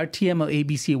BBC or RTM or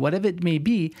ABC, whatever it may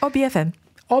be. Or BFM.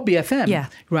 Or BFM, yeah.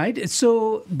 Right?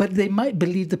 So, but they might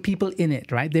believe the people in it,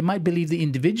 right? They might believe the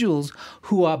individuals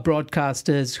who are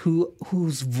broadcasters,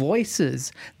 whose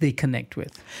voices they connect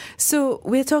with. So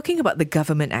we're talking about the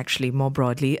government actually more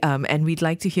broadly, and we'd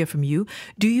like to hear from you.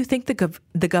 Do you think the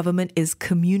government is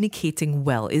communicating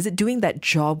well? Is it doing that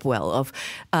job well of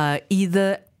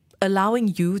either allowing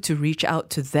you to reach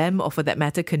out to them, or for that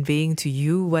matter, conveying to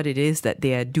you what it is that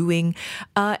they are doing?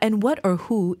 And what or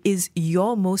who is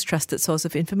your most trusted source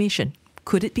of information?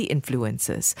 Could it be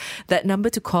influencers? That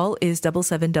number to call is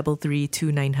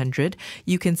 77332900.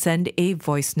 You can send a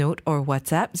voice note or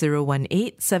WhatsApp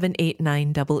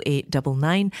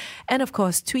 018-789-8899. And of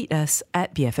course, tweet us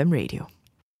at BFM Radio.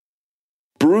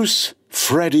 Bruce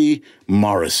Freddie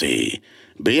Morrissey,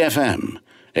 BFM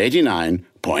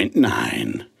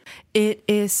 89.9. It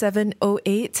is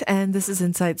 7:08 and this is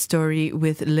Inside Story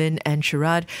with Lynn and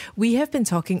Sharad. We have been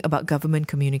talking about government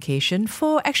communication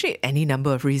for actually any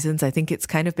number of reasons. I think it's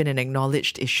kind of been an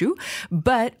acknowledged issue,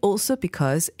 but also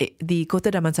because the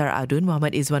Kota Damansara Adun,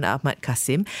 Muhammad Izwan Ahmad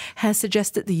Kasim, has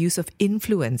suggested the use of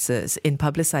influencers in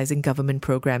publicising government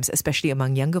programs, especially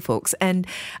among younger folks. And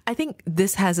I think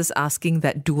this has us asking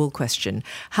that dual question.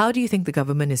 How do you think the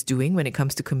government is doing when it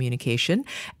comes to communication?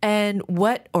 And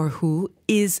what or who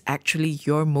is actually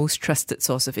your most trusted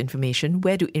source of information?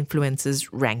 Where do influencers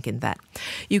rank in that?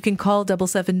 You can call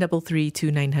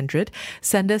 77332900,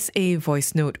 send us a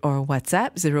voice note or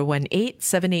WhatsApp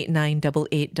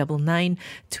 018-789-8899,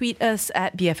 tweet us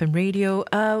at BFM Radio.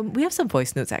 We have some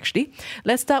voice notes actually.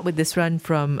 Let's start with this one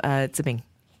from Ziming.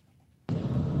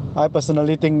 I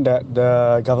personally think that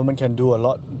the government can do a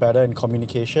lot better in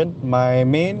communication. My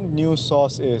main news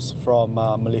source is from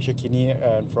Malaysia Kini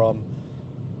and from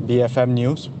BFM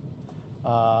News.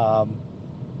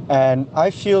 And I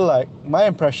feel like my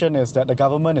impression is that the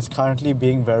government is currently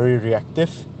being very reactive.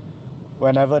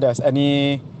 Whenever there's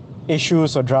any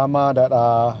issues or drama that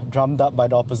are drummed up by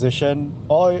the opposition,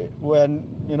 or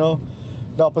when,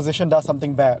 the opposition does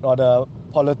something bad or the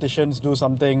politicians do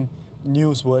something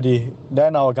newsworthy,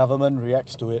 then our government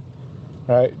reacts to it,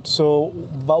 right? So,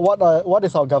 but what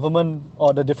is our government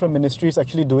or the different ministries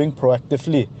actually doing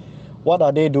proactively? What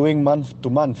are they doing month to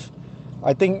month?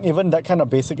 I think even that kind of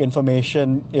basic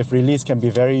information, if released, can be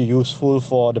very useful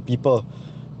for the people.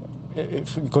 It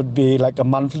could be like a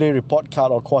monthly report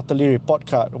card or quarterly report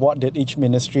card. What did each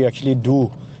ministry actually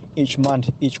do each month,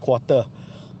 each quarter?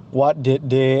 What did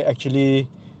they actually,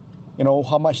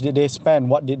 how much did they spend?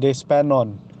 What did they spend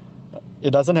on? It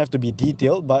doesn't have to be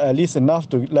detailed, but at least enough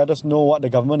to let us know what the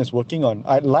government is working on.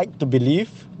 I'd like to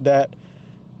believe that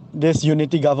this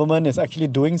unity government is actually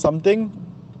doing something,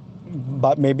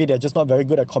 but maybe they're just not very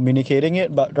good at communicating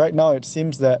it. But right now it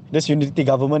seems that this unity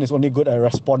government is only good at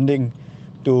responding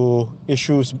to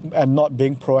issues and not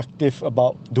being proactive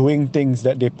about doing things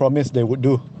that they promised they would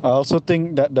do. I also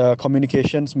think that the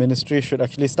communications ministry should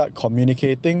actually start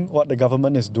communicating what the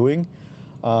government is doing,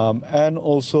 and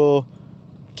also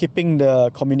keeping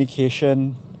the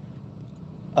communication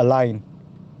aligned,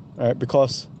 right?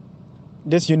 Because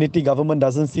this unity government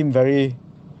doesn't seem very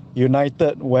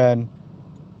united when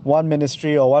one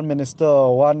ministry or one minister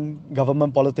or one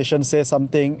government politician says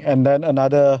something and then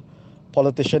another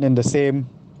politician in the same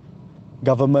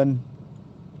government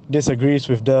disagrees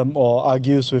with them or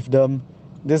argues with them.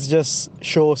 This just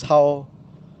shows how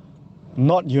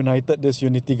not united this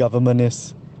unity government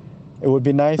is. It would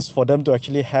be nice for them to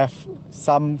actually have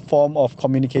some form of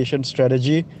communication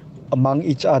strategy among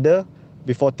each other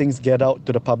before things get out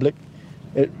to the public.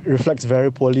 It reflects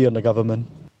very poorly on the government.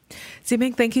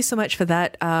 Ziming, thank you so much for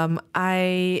that.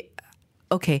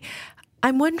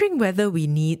 I'm wondering whether we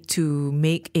need to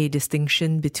make a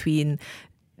distinction between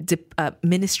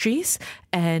ministries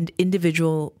and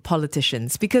individual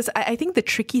politicians, because I think the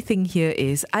tricky thing here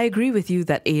is, I agree with you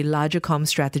that a larger comm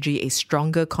strategy, a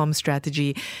stronger comm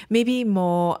strategy, maybe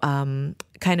more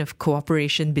kind of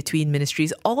cooperation between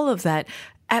ministries, all of that,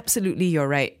 absolutely, you're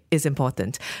right, is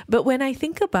important. But when I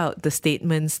think about the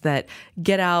statements that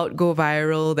get out, go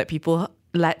viral, that people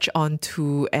latch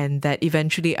onto, and that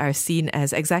eventually are seen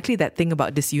as exactly that thing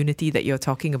about disunity that you're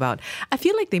talking about, I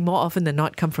feel like they more often than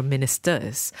not come from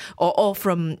ministers or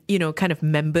from, kind of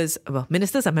members. Well,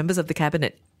 ministers are members of the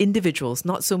cabinet, individuals,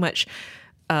 not so much,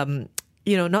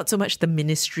 not so much the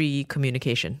ministry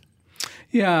communication.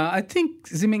 Yeah, I think,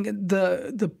 Ziming,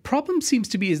 the problem seems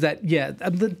to be is that,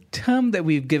 the term that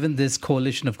we've given this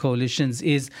coalition of coalitions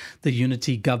is the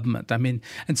unity government. I mean,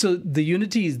 and so the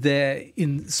unity is there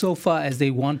in so far as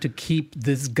they want to keep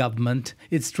this government,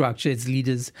 its structure, its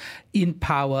leaders in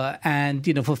power and,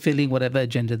 fulfilling whatever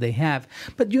agenda they have.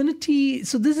 But unity,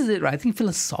 so this is it, right? I think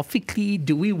philosophically,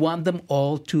 do we want them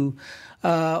all to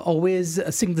always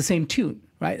sing the same tune,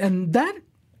 right? And that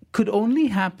could only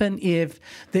happen if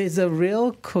there's a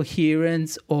real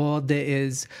coherence, or there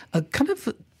is a kind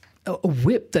of a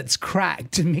whip that's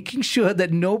cracked, and making sure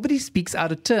that nobody speaks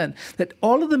out of turn, that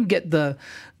all of them get the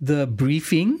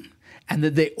briefing, and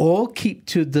that they all keep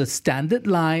to the standard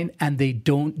line and they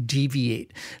don't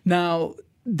deviate. Now,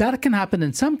 that can happen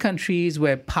in some countries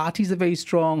where parties are very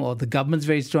strong or the government's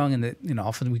very strong, and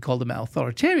often we call them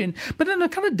authoritarian. But in a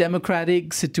kind of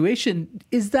democratic situation,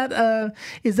 is that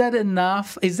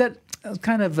enough? Is that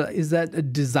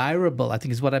desirable? I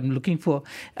think is what I'm looking for.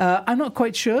 I'm not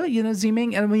quite sure.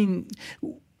 Ziming. I mean,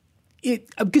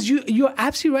 because you're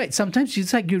absolutely right. Sometimes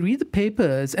it's like you read the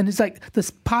papers and it's like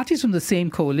the parties from the same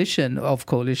coalition of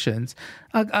coalitions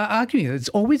are arguing. It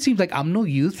always seems like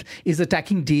UMNO Youth is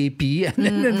attacking DAP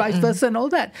and vice versa and all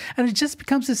that. And it just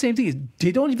becomes the same thing.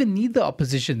 They don't even need the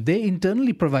opposition. They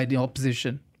internally provide the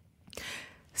opposition.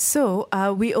 So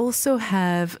we also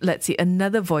have, let's see,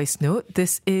 another voice note.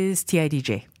 This is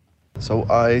TIDJ. So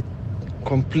I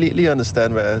completely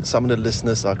understand where some of the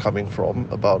listeners are coming from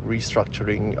about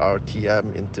restructuring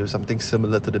RTM into something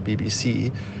similar to the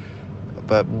BBC.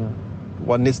 But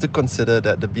one needs to consider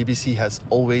that the BBC has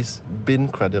always been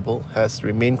credible, has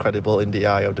remained credible in the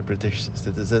eye of the British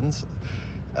citizens.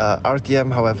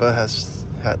 RTM, however, has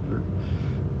had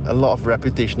a lot of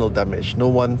reputational damage. No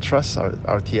one trusts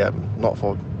RTM, not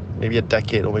for maybe a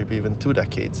decade or maybe even 2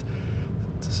 decades.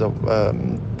 So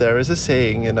there is a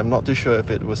saying, and I'm not too sure if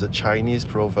it was a Chinese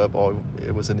proverb or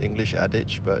it was an English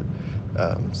adage, but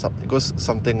it goes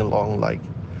something along like,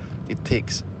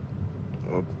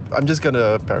 I'm just going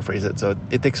to paraphrase it. So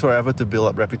it takes forever to build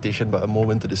up reputation, but a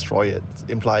moment to destroy it,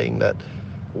 implying that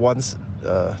once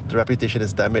the reputation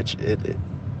is damaged,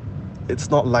 it's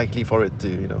not likely for it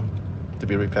to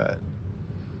be repaired.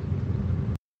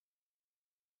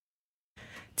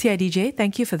 TIDJ,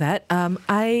 thank you for that.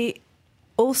 I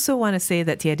also want to say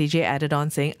that TIDJ added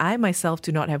on saying, I myself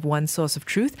do not have one source of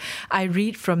truth. I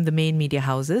read from the main media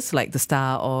houses like The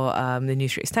Star or the New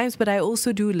Straits Times, but I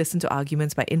also do listen to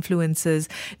arguments by influencers,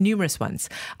 numerous ones.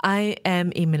 I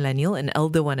am a millennial, an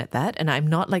elder one at that, and I'm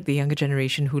not like the younger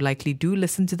generation who likely do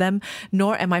listen to them,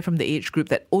 nor am I from the age group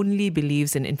that only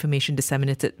believes in information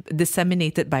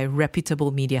disseminated by reputable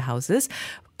media houses,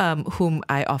 whom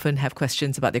I often have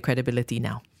questions about their credibility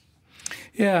now.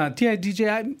 Yeah, TIDJ,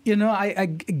 I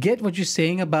get what you're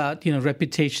saying about,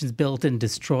 reputations built and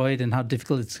destroyed and how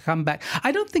difficult it's to come back.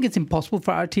 I don't think it's impossible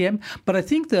for RTM, but I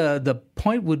think the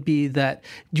point would be that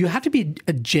you have to be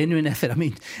a genuine effort. I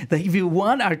mean, like if you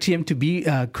want RTM to be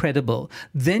credible,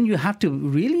 then you have to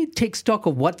really take stock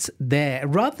of what's there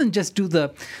rather than just do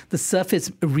the surface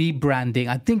rebranding.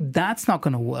 I think that's not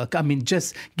going to work. I mean,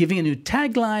 just giving a new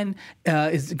tagline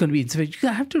is going to be insufficient. You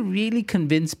have to really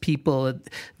convince people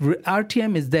RTM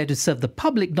is there to serve the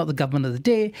public, not the government of the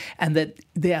day, and that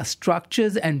there are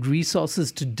structures and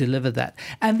resources to deliver that.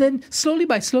 And then slowly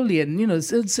by slowly, and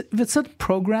if a certain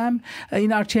program in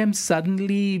RTM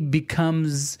suddenly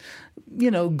becomes,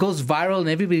 goes viral and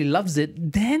everybody loves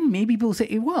it, then maybe people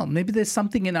say, well, maybe there's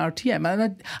something in RTM.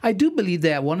 And I do believe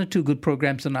there are 1 or 2 good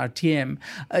programs on RTM.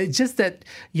 It's just that,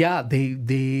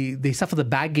 they suffer the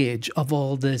baggage of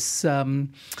all this, the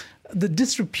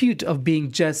disrepute of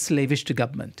being just slavish to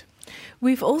government.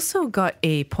 We've also got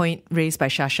a point raised by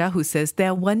Shasha, who says there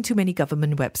are one too many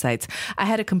government websites. I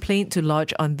had a complaint to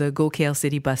lodge on the Go KL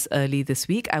City bus early this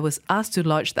week. I was asked to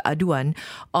lodge the aduan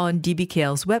on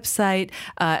DBKL's website,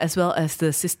 as well as the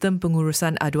Sistem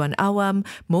Pengurusan Aduan Awam,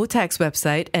 MOTAC's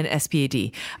website, and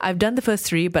SPAD. I've done the first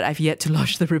three, but I've yet to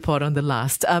lodge the report on the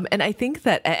last. And I think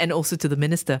that, and also to the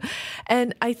minister.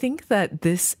 And I think that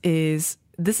this is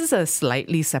a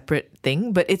slightly separate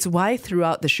thing, but it's why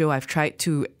throughout the show I've tried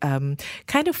to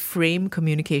kind of frame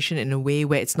communication in a way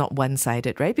where it's not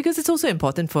one-sided, right? Because it's also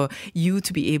important for you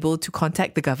to be able to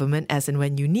contact the government as and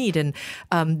when you need. And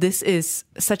this is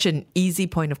such an easy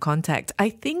point of contact. I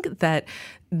think that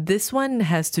this one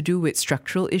has to do with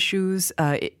structural issues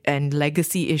and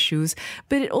legacy issues,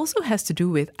 but it also has to do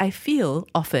with, I feel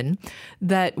often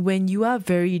that when you are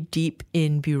very deep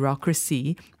in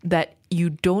bureaucracy, that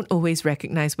you don't always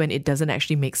recognize when it doesn't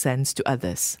actually make sense to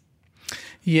others.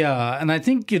 Yeah, and I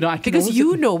think, I can because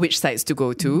you know which sites to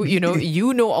go to, you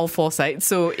know all four sites,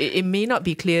 so it may not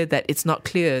be clear that it's not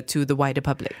clear to the wider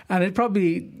public. And it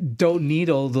probably don't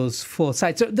need all those four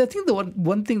sites. So I think the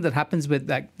one thing that happens with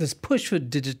like this push for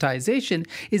digitization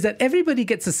is that everybody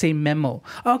gets the same memo.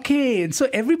 Okay, and so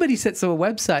everybody sets up a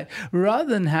website rather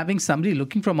than having somebody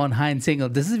looking from on high and saying, oh,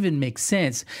 this doesn't even make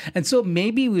sense. And so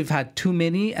maybe we've had too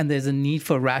many and there's a need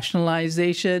for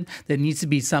rationalization. There needs to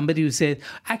be somebody who said,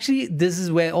 actually, this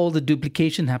is where all the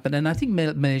duplication happened. And I think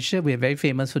Malaysia, we're very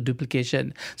famous for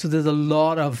duplication. So there's a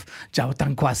lot of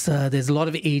jawatan kuasa, there's a lot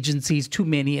of agencies, too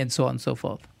many, and so on and so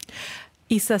forth.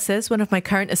 Isa says, one of my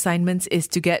current assignments is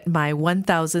to get my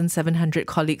 1,700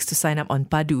 colleagues to sign up on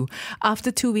Padu.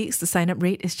 After 2 weeks, the sign-up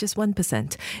rate is just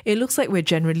 1%. It looks like we're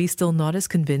generally still not as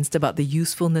convinced about the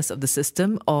usefulness of the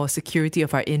system or security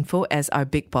of our info as our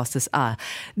big bosses are.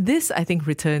 This, I think,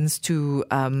 returns to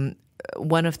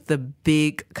one of the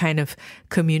big kind of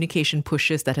communication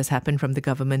pushes that has happened from the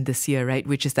government this year, right?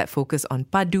 Which is that focus on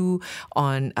Padu,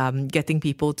 on getting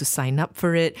people to sign up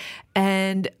for it.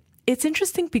 And it's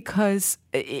interesting because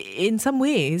in some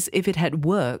ways, if it had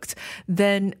worked,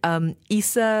 then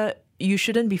Isa, you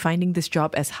shouldn't be finding this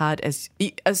job as hard as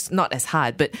not as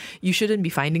hard, but you shouldn't be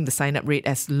finding the sign-up rate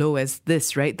as low as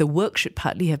this, right? The work should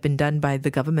partly have been done by the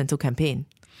governmental campaign.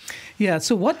 Yeah,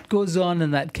 so what goes on in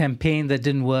that campaign that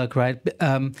didn't work, right?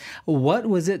 What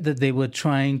was it that they were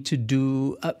trying to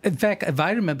do? In fact, if I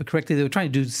remember correctly, they were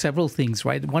trying to do several things,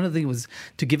 right? One of the things was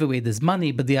to give away this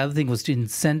money, but the other thing was to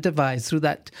incentivize through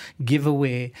that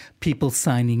giveaway people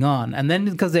signing on. And then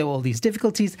because there were all these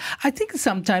difficulties, I think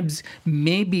sometimes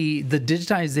maybe the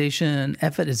digitization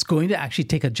effort is going to actually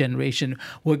take a generation.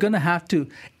 We're going to have to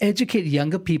educate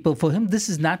younger people. For him, this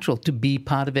is natural to be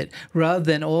part of it, rather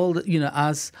than all,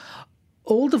 us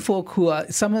older folk who are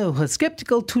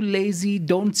skeptical, too lazy,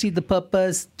 don't see the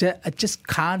purpose, just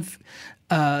can't,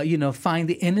 find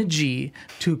the energy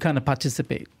to kind of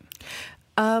participate.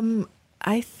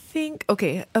 I think,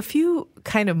 a few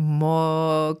kind of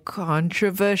more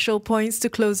controversial points to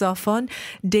close off on.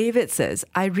 David says,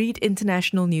 I read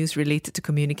international news related to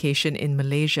communication in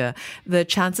Malaysia. The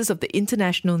chances of the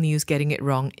international news getting it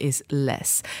wrong is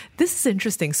less. This is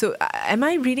interesting. So am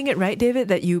I reading it right, David,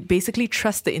 that you basically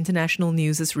trust the international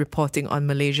news' reporting on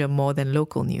Malaysia more than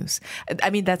local news? I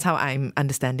mean, that's how I'm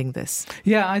understanding this.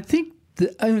 Yeah, I think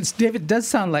David, does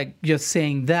sound like you're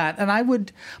saying that, and I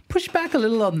would push back a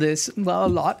little on this, a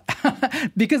lot,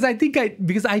 because I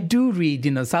do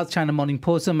read, South China Morning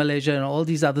Post of Malaysia and all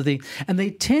these other things, and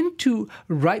they tend to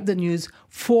write the news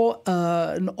for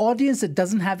an audience that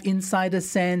doesn't have insider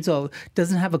sense or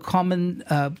doesn't have a common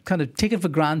kind of taken for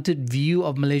granted view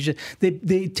of Malaysia.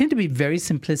 They tend to be very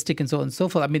simplistic and so on and so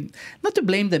forth. I mean, not to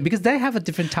blame them because they have a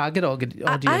different target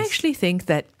audience. I actually think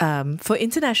that for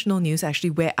international news,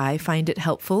 actually where I find it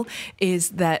helpful is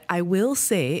that I will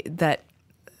say that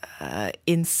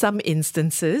in some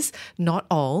instances, not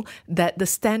all, that the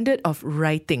standard of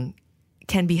writing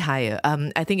can be higher.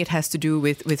 I think it has to do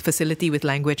with facility, with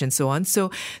language and so on.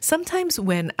 So sometimes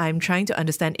when I'm trying to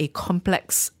understand a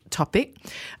complex topic,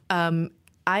 I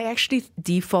actually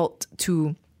default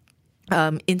to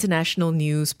international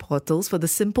news portals for the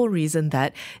simple reason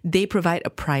that they provide a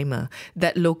primer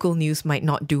that local news might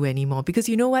not do anymore. Because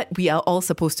you know what? We are all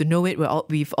supposed to know it.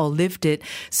 We've all lived it.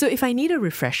 So if I need a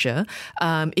refresher,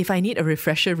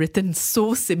 written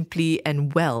so simply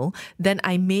and well, then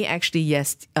I may actually,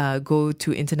 go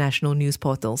to international news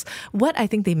portals. What I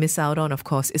think they miss out on, of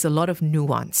course, is a lot of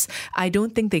nuance. I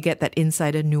don't think they get that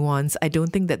insider nuance. I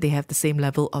don't think that they have the same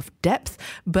level of depth.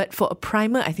 But for a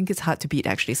primer, I think it's hard to beat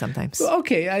actually sometimes.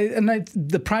 Okay,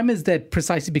 the prime is that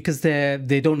precisely because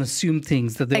they don't assume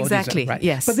things that the exactly audience are, right?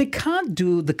 Yes, but they can't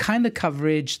do the kind of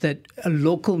coverage that a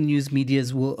local news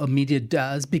media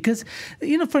does because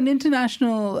for an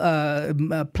international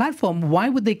platform, why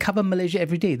would they cover Malaysia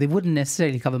every day? They wouldn't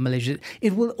necessarily cover Malaysia.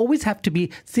 It will always have to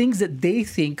be things that they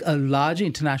think a larger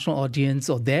international audience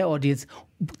or their audience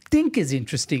think is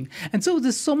interesting. And so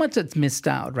there's so much that's missed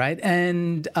out, right?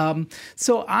 And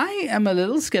so I am a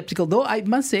little skeptical, though I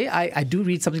must say I do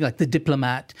read something like The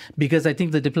Diplomat, because I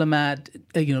think The Diplomat,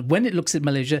 when it looks at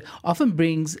Malaysia, often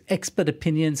brings expert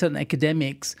opinions and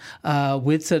academics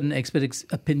with certain expert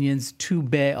opinions to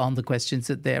bear on the questions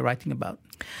that they're writing about.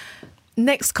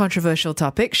 Next controversial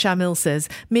topic, Shamil says,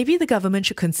 maybe the government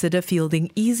should consider fielding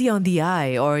easy on the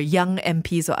eye or young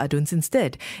MPs or aduns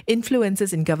instead.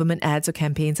 Influencers in government ads or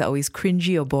campaigns are always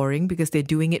cringy or boring because they're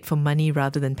doing it for money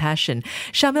rather than passion.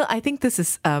 Shamil, I think this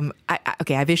is, I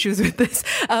have issues with this.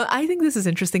 I think this is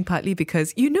interesting partly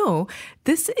because,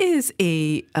 this is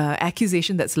a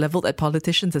accusation that's leveled at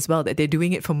politicians as well, that they're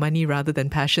doing it for money rather than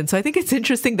passion. So I think it's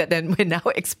interesting that then we're now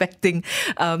expecting,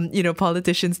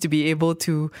 politicians to be able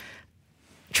to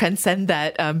transcend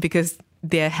that because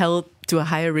they're held to a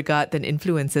higher regard than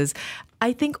influencers.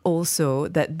 I think also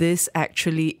that this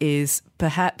actually is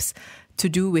perhaps to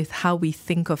do with how we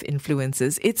think of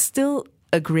influencers. It's still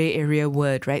a grey area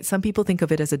word, right? Some people think of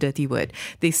it as a dirty word.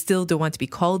 They still don't want to be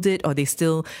called it, or they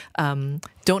still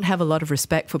don't have a lot of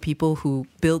respect for people who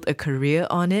build a career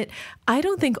on it. I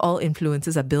don't think all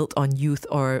influencers are built on youth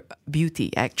or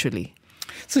beauty, actually.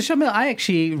 So, Shamil, I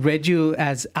actually read you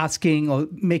as asking or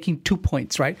making 2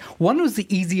 points, right? One was the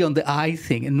easy on the eye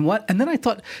thing. And then I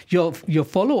thought your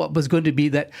follow-up was going to be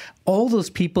that all those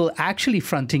people actually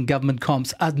fronting government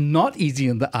comms are not easy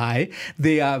on the eye.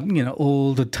 They are,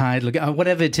 old or tired,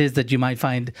 whatever it is that you might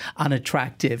find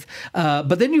unattractive.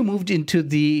 But then you moved into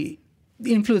the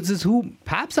influencers who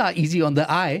perhaps are easy on the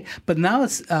eye, but now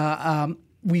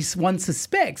one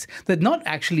suspects that not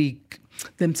actually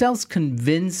themselves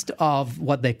convinced of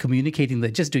what they're communicating.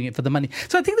 They're just doing it for the money.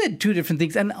 So I think they're two different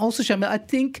things. And also, Shamil, I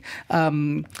think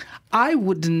I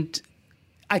wouldn't...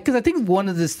 Because I think one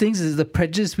of these things is the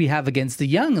prejudice we have against the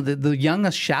young. The young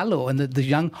are shallow, and the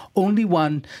young only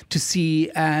want to see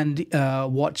and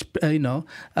watch,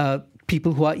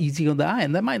 people who are easy on the eye.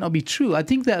 And that might not be true. I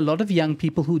think there are a lot of young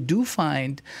people who do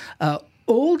find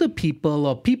older people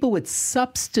or people with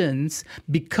substance,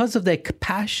 because of their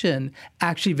passion,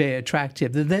 actually very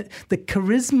attractive. The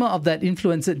charisma of that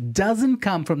influencer doesn't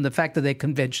come from the fact that they're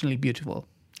conventionally beautiful.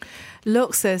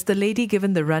 Lok says the lady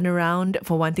given the runaround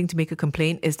for wanting to make a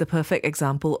complaint is the perfect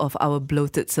example of our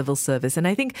bloated civil service. And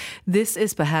I think this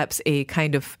is perhaps a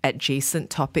kind of adjacent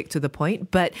topic to the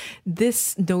point, but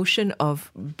this notion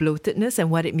of bloatedness and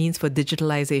what it means for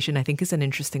digitalization, I think, is an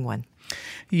interesting one.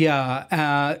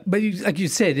 Yeah, but like you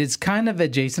said, it's kind of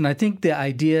adjacent. I think the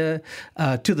idea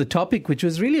to the topic, which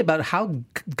was really about how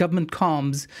government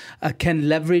comms can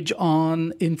leverage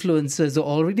on influencers who are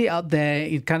already out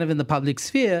there, kind of in the public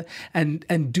sphere,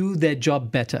 and do their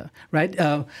job better, right?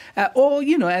 Or,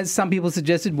 as some people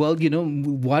suggested, well,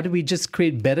 why do we just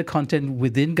create better content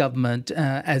within government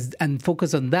and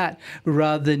focus on that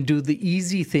rather than do the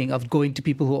easy thing of going to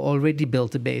people who already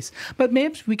built a base? But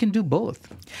maybe we can do both.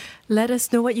 Let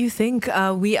us know what you think.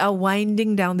 We are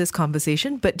winding down this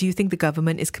conversation, but do you think the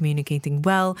government is communicating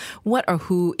well? What or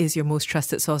who is your most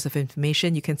trusted source of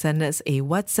information? You can send us a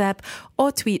WhatsApp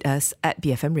or tweet us at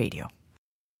BFM Radio.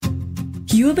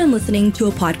 You have been listening to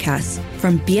a podcast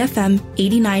from BFM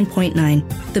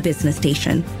 89.9, the business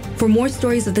station. For more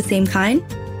stories of the same kind,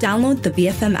 download the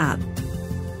BFM app.